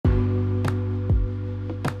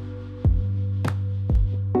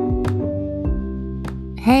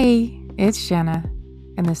Hey, it's Shanna,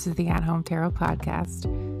 and this is the At Home Tarot Podcast,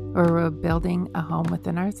 where we're building a home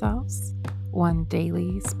within ourselves, one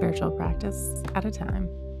daily spiritual practice at a time.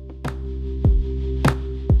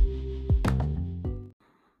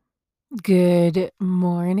 Good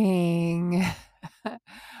morning.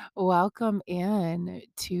 Welcome in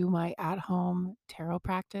to my at home tarot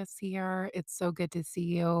practice here. It's so good to see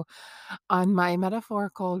you on my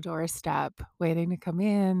metaphorical doorstep, waiting to come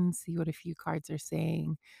in, see what a few cards are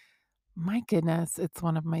saying. My goodness, it's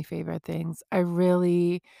one of my favorite things. I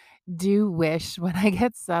really do wish when I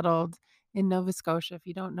get settled in Nova Scotia. If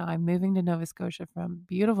you don't know, I'm moving to Nova Scotia from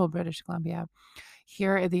beautiful British Columbia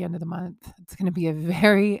here at the end of the month. It's going to be a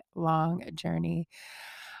very long journey.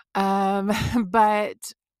 Um, but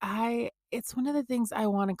it's one of the things I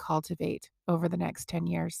want to cultivate over the next 10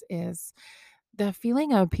 years is the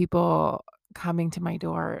feeling of people coming to my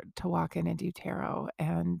door to walk in and do tarot.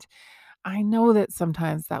 And I know that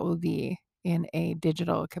sometimes that will be in a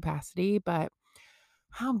digital capacity, but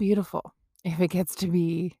how beautiful if it gets to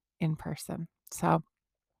be in person. So,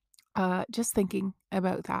 just thinking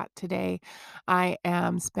about that today. I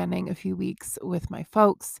am spending a few weeks with my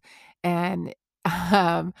folks, and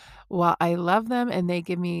um, while I love them and they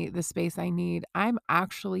give me the space I need, I'm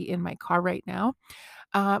actually in my car right now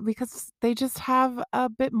because they just have a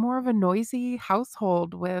bit more of a noisy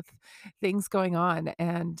household with things going on.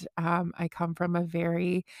 And I come from a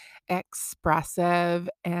very expressive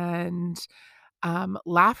and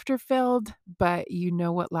laughter filled, but you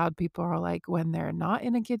know what loud people are like when they're not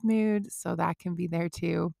in a good mood. So that can be there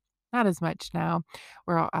too. Not as much now.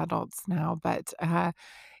 We're all adults now, but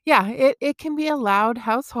yeah, it can be a loud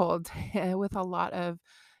household with a lot of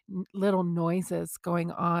little noises going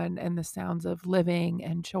on and the sounds of living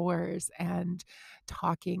and chores and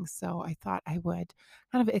talking. So I thought I would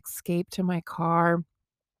kind of escape to my car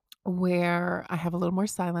where I have a little more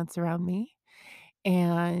silence around me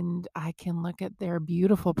and I can look at their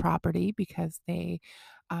beautiful property because they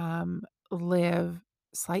live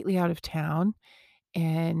slightly out of town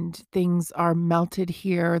and things are melted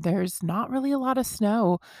here. There's not really a lot of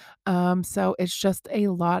snow. So it's just a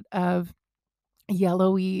lot of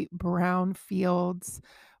yellowy brown fields,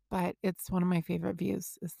 but it's one of my favorite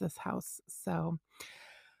views is this house. So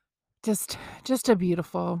just just a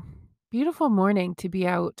beautiful morning to be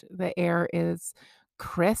out. The air is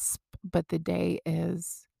crisp, but the day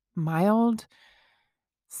is mild.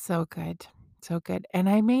 So good. So good. And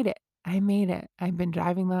I made it. I made it. I've been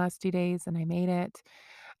driving the last 2 days and I made it.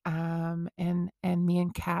 And me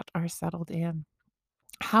and Kat are settled in.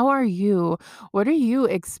 How are you? What are you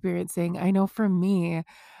experiencing? I know for me,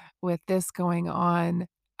 with this going on,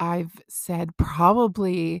 I've said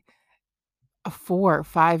probably 4 or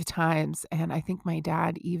 5 times, and I think my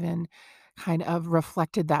dad even kind of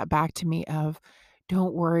reflected that back to me of,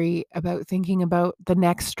 "Don't worry about thinking about the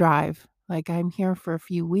next drive. Like, I'm here for a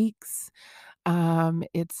few weeks.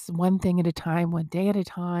 It's one thing at a time, one day at a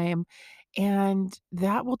time, and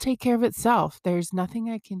that will take care of itself. There's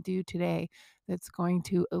nothing I can do today that's going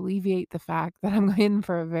to alleviate the fact that I'm in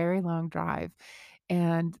for a very long drive,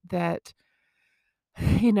 and that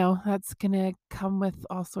that's gonna come with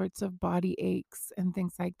all sorts of body aches and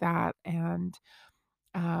things like that, and,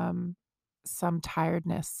 um, some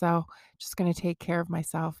tiredness, so just gonna take care of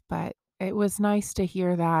myself, but it was nice to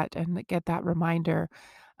hear that and get that reminder.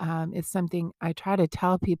 It's something I try to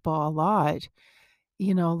tell people a lot.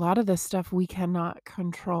 A lot of this stuff we cannot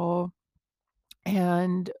control,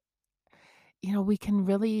 and we can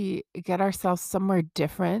really get ourselves somewhere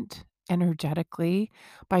different energetically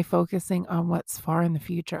by focusing on what's far in the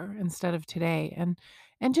future instead of today and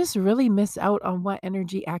just really miss out on what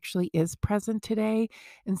energy actually is present today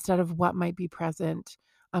instead of what might be present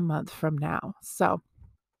a month from now. So,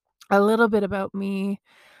 a little bit about me.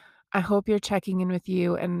 I hope you're checking in with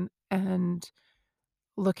you and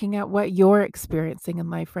looking at what you're experiencing in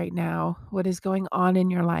life right now. What is going on in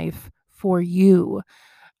your life for you?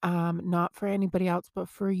 Not for anybody else, but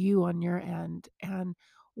for you on your end. And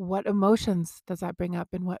what emotions does that bring up,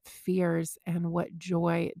 and what fears and what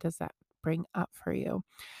joy does that bring up for you?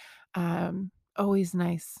 Always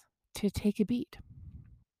nice to take a beat.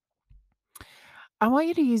 I want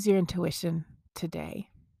you to use your intuition today.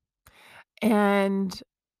 And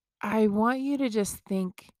I want you to just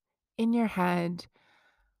think in your head,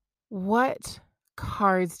 what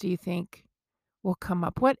cards do you think will come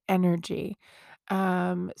up? What energy?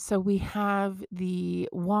 So we have the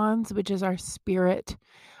wands, which is our spirit,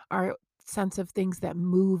 our sense of things that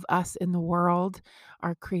move us in the world,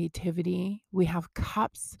 our creativity. We have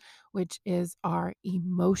cups, which is our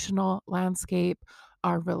emotional landscape,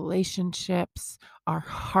 our relationships, our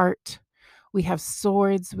heart. We have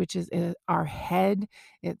swords, which is our head,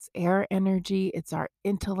 it's air energy, it's our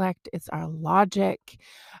intellect, it's our logic,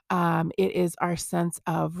 it is our sense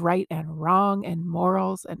of right and wrong and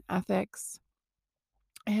morals and ethics.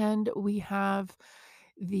 And we have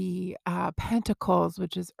the pentacles,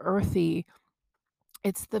 which is earthy.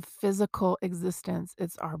 It's the physical existence.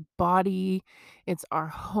 It's our body, it's our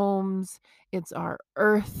homes, it's our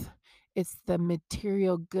earth, it's the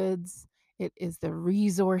material goods, it is the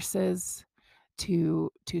resources to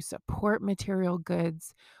support material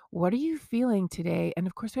goods. What are you feeling today? And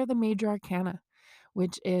of course, we have the major arcana,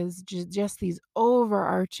 which is just these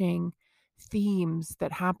overarching themes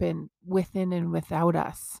that happen within and without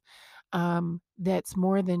us. That's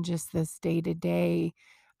more than just this day to day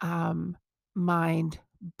mind,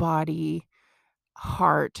 body,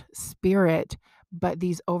 heart, spirit, but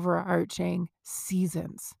these overarching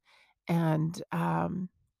seasons. And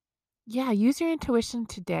yeah, use your intuition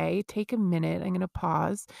today. Take a minute. I'm going to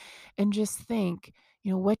pause and just think,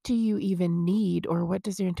 what do you even need, or what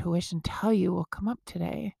does your intuition tell you will come up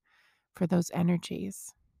today for those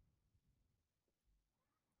energies?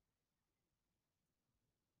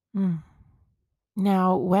 Mm.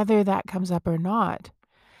 Now, whether that comes up or not,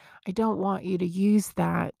 I don't want you to use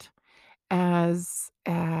that as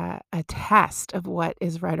a test of what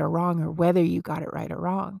is right or wrong, or whether you got it right or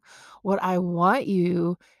wrong. What I want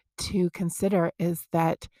you to consider is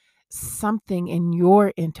that something in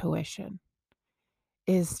your intuition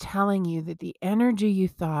is telling you that the energy you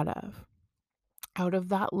thought of out of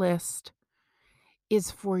that list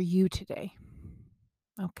is for you today.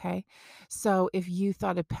 Okay. So if you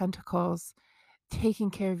thought of pentacles,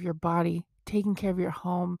 taking care of your body, taking care of your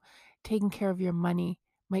home, taking care of your money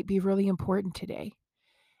might be really important today.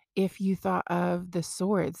 If you thought of the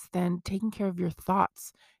swords, then taking care of your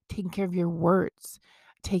thoughts, taking care of your words,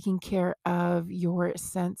 taking care of your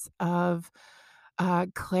sense of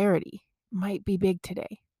clarity might be big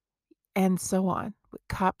today, and so on. With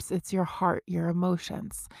cups, it's your heart, your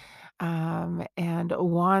emotions. And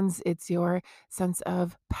wands, it's your sense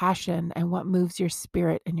of passion and what moves your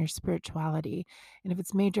spirit and your spirituality. And if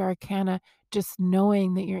it's major arcana, just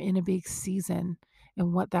knowing that you're in a big season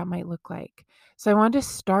and what that might look like. So I wanted to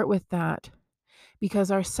start with that because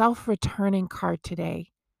our self returning card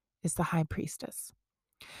today is the High Priestess.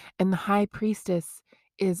 And the High Priestess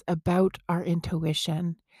is about our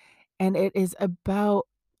intuition, and it is about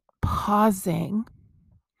pausing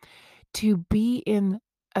to be in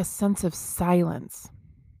a sense of silence,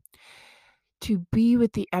 to be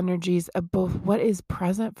with the energies of both what is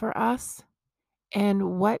present for us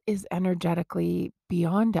and what is energetically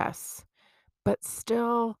beyond us, but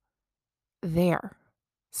there,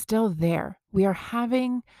 still there. We are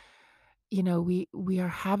having, we are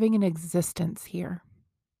having an existence here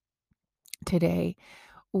today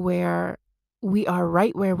where we are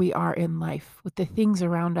right where we are in life with the things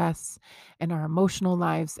around us and our emotional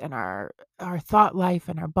lives and our thought life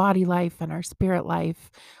and our body life and our spirit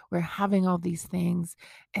life. We're having all these things,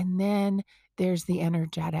 and then there's the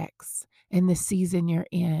energetics and the season you're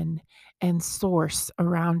in and source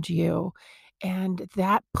around you, and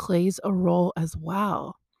that plays a role as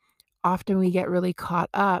well. Often we get really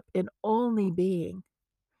caught up in only being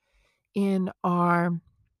in our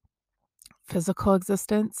physical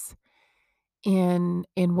existence, in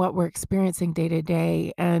what we're experiencing day to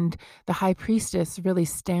day, and the high priestess really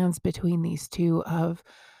stands between these two of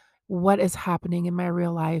what is happening in my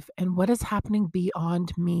real life and what is happening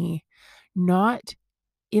beyond me, not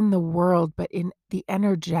in the world but in the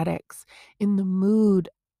energetics, in the mood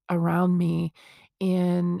around me,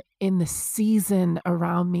 in the season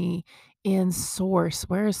around me, in source.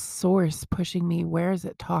 Where is source pushing me? Where is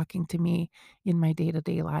it talking to me in my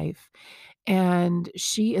day-to-day life? And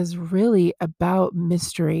she is really about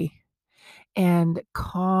mystery and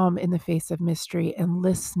calm in the face of mystery and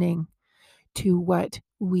listening to what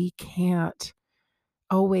we can't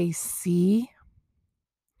always see.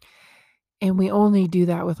 And we only do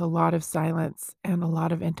that with a lot of silence and a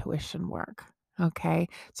lot of intuition work. Okay.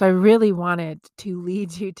 So I really wanted to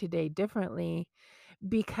lead you today differently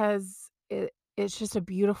because it's just a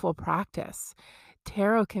beautiful practice.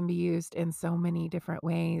 Tarot can be used in so many different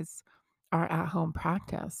ways, our at home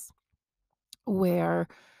practice, where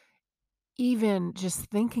even just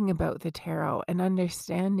thinking about the tarot and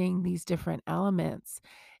understanding these different elements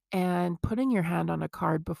and putting your hand on a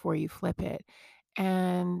card before you flip it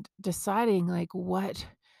and deciding like what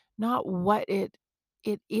not what it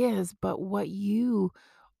is, but what you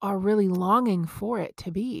are really longing for it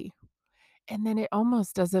to be. And then it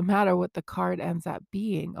almost doesn't matter what the card ends up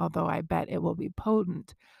being, although I bet it will be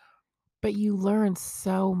potent. But you learn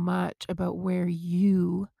so much about where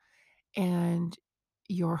you and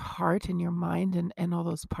your heart and your mind and all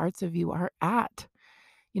those parts of you are at.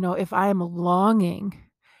 If I am longing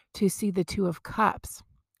to see the Two of Cups,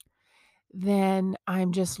 then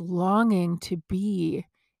I'm just longing to be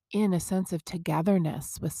in a sense of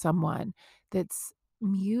togetherness with someone that's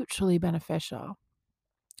mutually beneficial.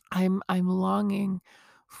 I'm longing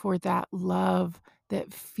for that love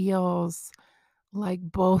that feels like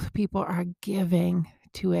both people are giving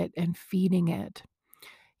to it and feeding it.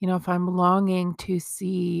 If I'm longing to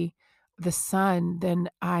see the sun, then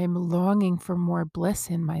I'm longing for more bliss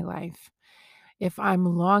in my life. If I'm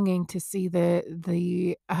longing to see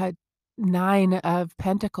the 9 of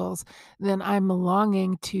Pentacles, then I'm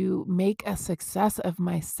longing to make a success of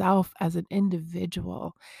myself as an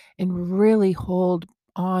individual and really hold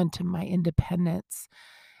on to my independence.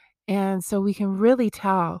 And so we can really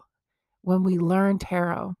tell when we learn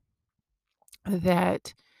tarot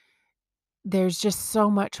that there's just so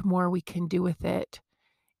much more we can do with it.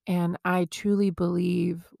 And I truly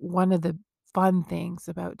believe one of the fun things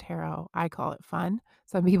about tarot, I call it fun.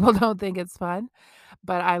 Some people don't think it's fun,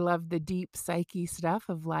 but I love the deep psyche stuff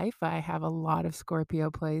of life. I have a lot of Scorpio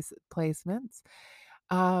placements.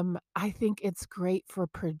 I think it's great for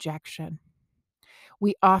projection.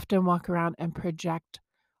 We often walk around and project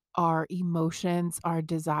our emotions, our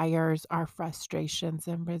desires, our frustrations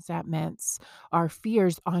and resentments, our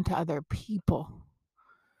fears onto other people,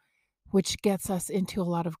 which gets us into a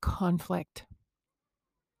lot of conflict.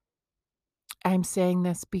 I'm saying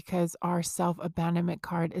this because our self-abandonment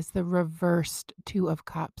card is the reversed Two of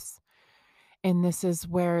Cups. And this is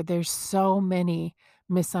where there's so many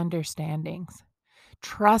misunderstandings.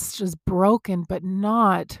 Trust is broken, but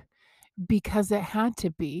not because it had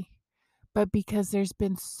to be, but because there's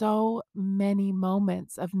been so many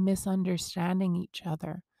moments of misunderstanding each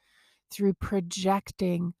other through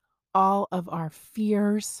projecting all of our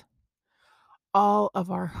fears, all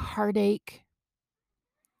of our heartache,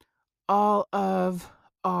 all of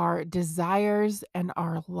our desires and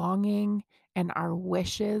our longing and our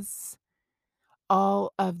wishes,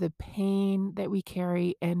 all of the pain that we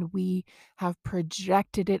carry, and we have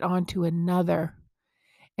projected it onto another.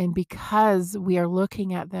 And because we are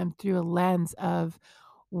looking at them through a lens of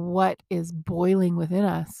what is boiling within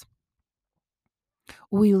us,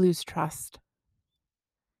 we lose trust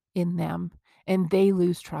in them and they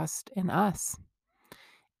lose trust in us.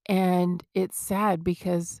 And it's sad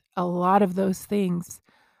because a lot of those things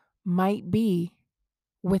might be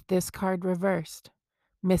with this card reversed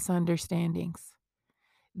misunderstandings.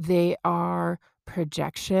 They are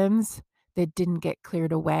projections that didn't get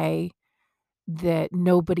cleared away, that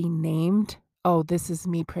nobody named. Oh, this is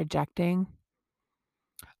me projecting.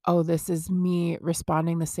 Oh, this is me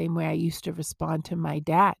responding the same way I used to respond to my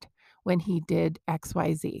dad when he did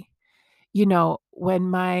XYZ. When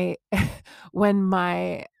my when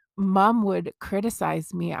my mom would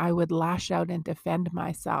criticize me, I would lash out and defend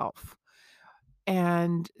myself.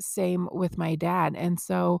 And same with my dad. And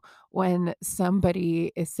so when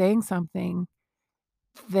somebody is saying something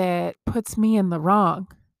that puts me in the wrong,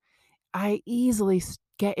 I easily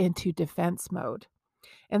get into defense mode.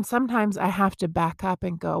 And sometimes I have to back up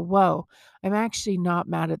and go, whoa, I'm actually not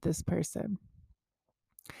mad at this person.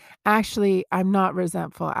 Actually, I'm not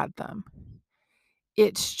resentful at them.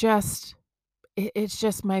 It's just it's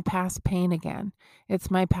just my past pain again. It's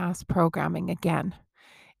my past programming again.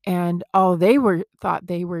 And all they were thought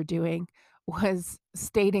they were doing was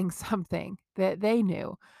stating something that they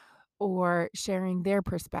knew or sharing their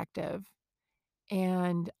perspective.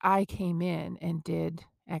 And I came in and did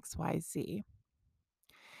XYZ.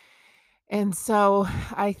 And so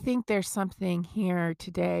I think there's something here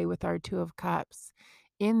today with our Two of Cups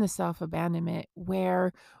in the self abandonment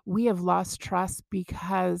where we have lost trust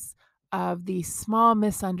because of these small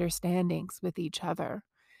misunderstandings with each other.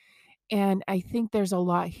 And I think there's a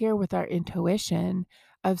lot here with our intuition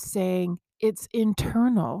of saying it's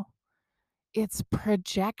internal, it's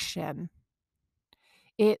projection,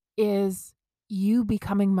 it is you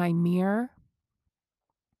becoming my mirror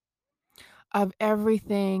of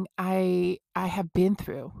everything I have been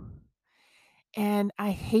through. And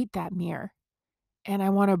I hate that mirror and I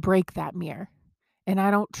want to break that mirror. And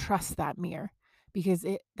I don't trust that mirror because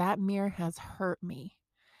that mirror has hurt me.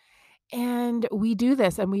 And we do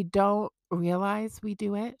this and we don't realize we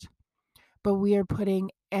do it, but we are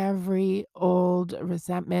putting every old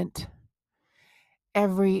resentment,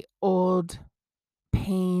 every old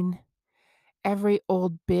pain, every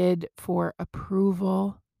old bid for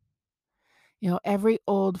approval, every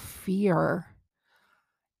old fear,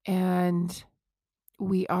 and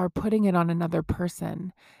we are putting it on another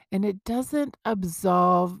person. And it doesn't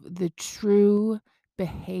absolve the true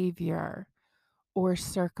behavior or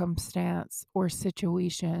circumstance or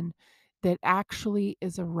situation that actually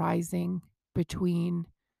is arising between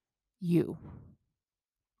you.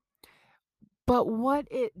 But what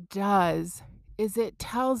it does is it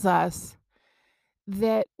tells us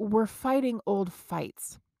that we're fighting old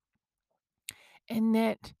fights and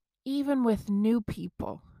that even with new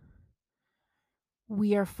people,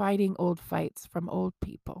 we are fighting old fights from old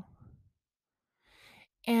people.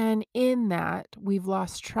 And in that, we've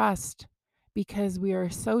lost trust because we are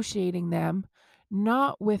associating them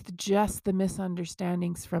not with just the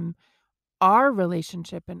misunderstandings from our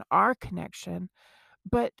relationship and our connection,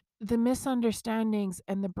 but the misunderstandings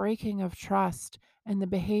and the breaking of trust and the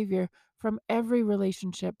behavior from every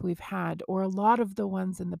relationship we've had, or a lot of the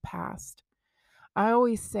ones in the past. I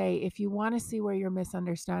always say if you want to see where you're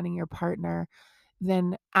misunderstanding your partner,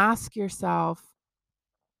 then ask yourself,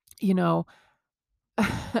 you know,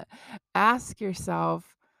 ask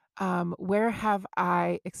yourself, where have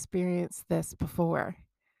I experienced this before?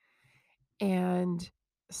 And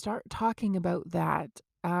start talking about that.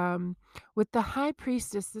 With the high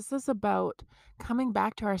priestess, this is about coming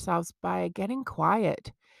back to ourselves by getting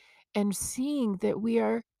quiet and seeing that we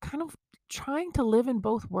are kind of trying to live in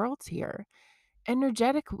both worlds here.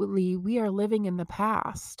 Energetically, we are living in the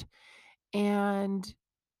past, and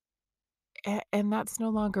and that's no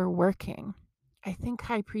longer working. I think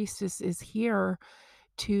high priestess is here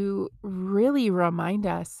to really remind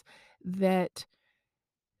us that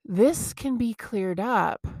this can be cleared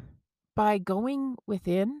up by going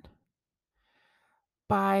within,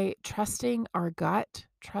 by trusting our gut,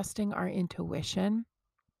 trusting our intuition,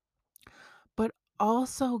 but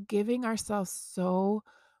also giving ourselves so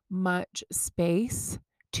much space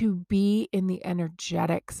to be in the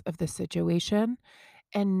energetics of the situation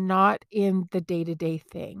and not in the day to day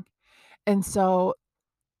thing. And so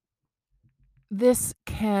this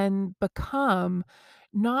can become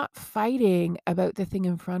not fighting about the thing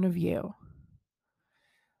in front of you.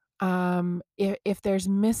 If there's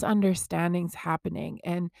misunderstandings happening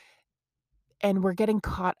and we're getting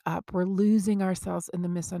caught up, we're losing ourselves in the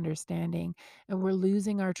misunderstanding and we're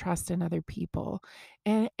losing our trust in other people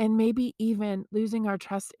and maybe even losing our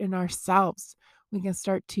trust in ourselves. We can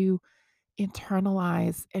start to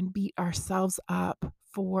internalize and beat ourselves up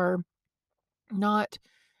for not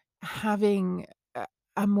having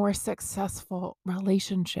a more successful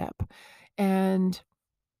relationship. And,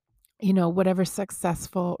 whatever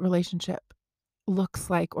successful relationship looks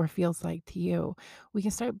like or feels like to you, we can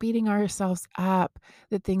start beating ourselves up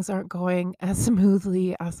that things aren't going as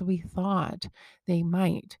smoothly as we thought they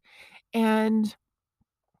might. And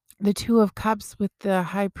the Two of Cups with the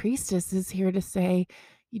High Priestess is here to say,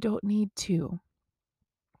 you don't need to.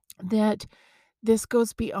 That this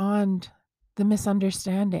goes beyond the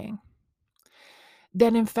misunderstanding.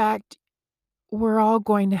 That in fact, we're all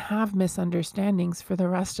going to have misunderstandings for the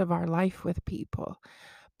rest of our life with people.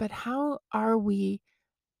 But how are we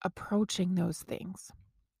approaching those things?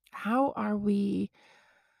 How are we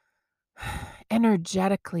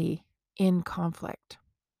energetically in conflict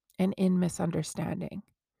and in misunderstanding?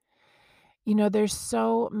 There's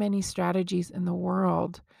so many strategies in the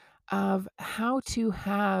world of how to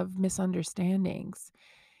have misunderstandings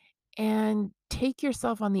and take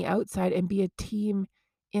yourself on the outside and be a team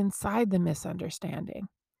inside the misunderstanding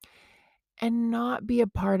and not be a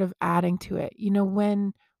part of adding to it.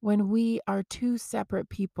 When we are two separate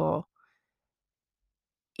people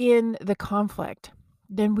in the conflict,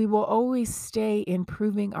 then we will always stay in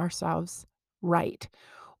proving ourselves right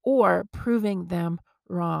or proving them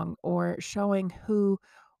wrong or showing who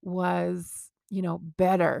was,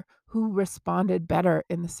 better, who responded better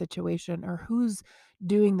in the situation or who's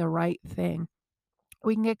doing the right thing.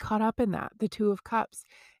 We can get caught up in that. The Two of Cups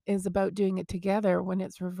is about doing it together. When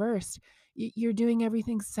it's reversed, you're doing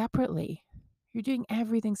everything separately. You're doing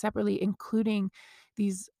everything separately, including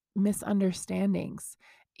these misunderstandings.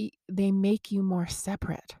 They make you more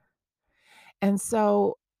separate. And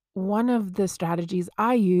so, one of the strategies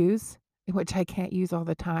I use, which I can't use all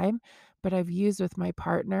the time, but I've used with my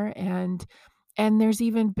partner, and there's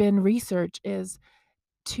even been research, is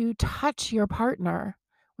to touch your partner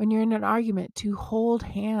when you're in an argument, to hold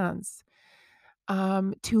hands,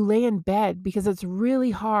 to lay in bed, because it's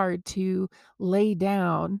really hard to lay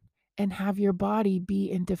down and have your body be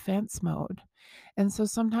in defense mode. And so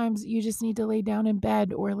sometimes you just need to lay down in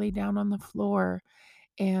bed or lay down on the floor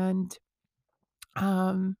and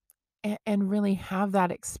um and really have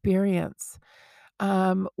that experience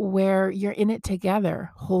where you're in it together,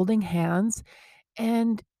 holding hands.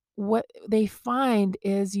 And what they find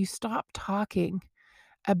is you stop talking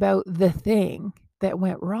about the thing that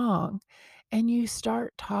went wrong and you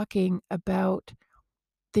start talking about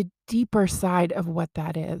the deeper side of what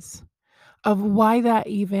that is, of why that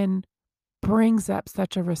even brings up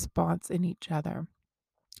such a response in each other.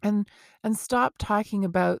 And and stop talking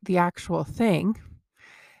about the actual thing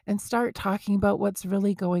and start talking about what's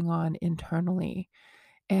really going on internally.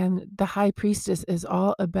 And the high priestess is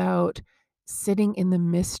all about sitting in the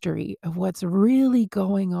mystery of what's really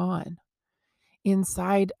going on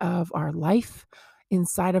inside of our life,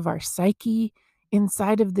 inside of our psyche,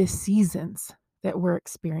 inside of the seasons that we're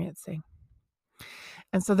experiencing.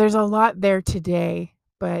 And so there's a lot there today,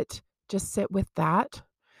 but just sit with that.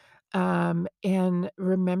 And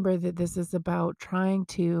remember that this is about trying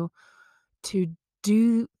to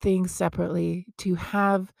do things separately, to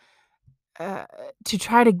have uh, to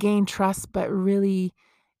try to gain trust, but really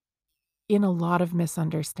in a lot of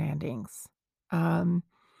misunderstandings. Um,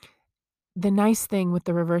 the nice thing with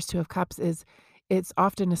the reverse two of cups is it's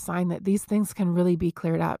often a sign that these things can really be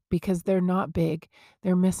cleared up because they're not big,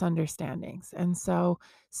 they're misunderstandings. And so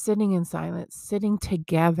sitting in silence, sitting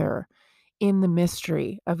together in the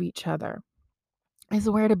mystery of each other is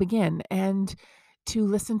where to begin, and to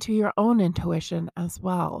listen to your own intuition as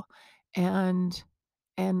well, and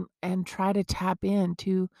and try to tap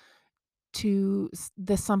into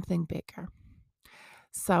the something bigger.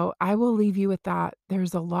 So I will leave you with that.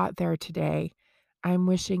 There's a lot there today. I'm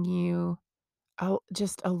wishing you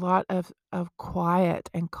just a lot of quiet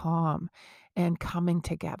and calm and coming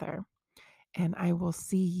together. And I will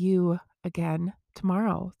see you again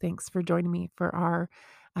tomorrow. Thanks for joining me for our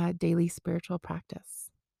daily spiritual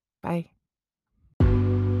practice. Bye.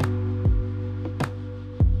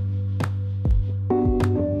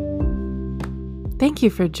 Thank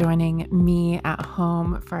you for joining me at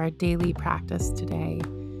home for our daily practice today.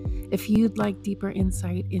 If you'd like deeper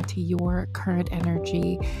insight into your current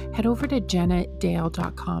energy, head over to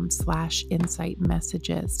jennadale.com/insight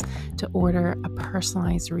messages to order a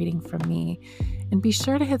personalized reading from me. And be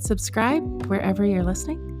sure to hit subscribe wherever you're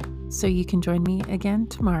listening so you can join me again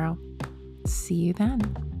tomorrow. See you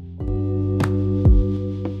then.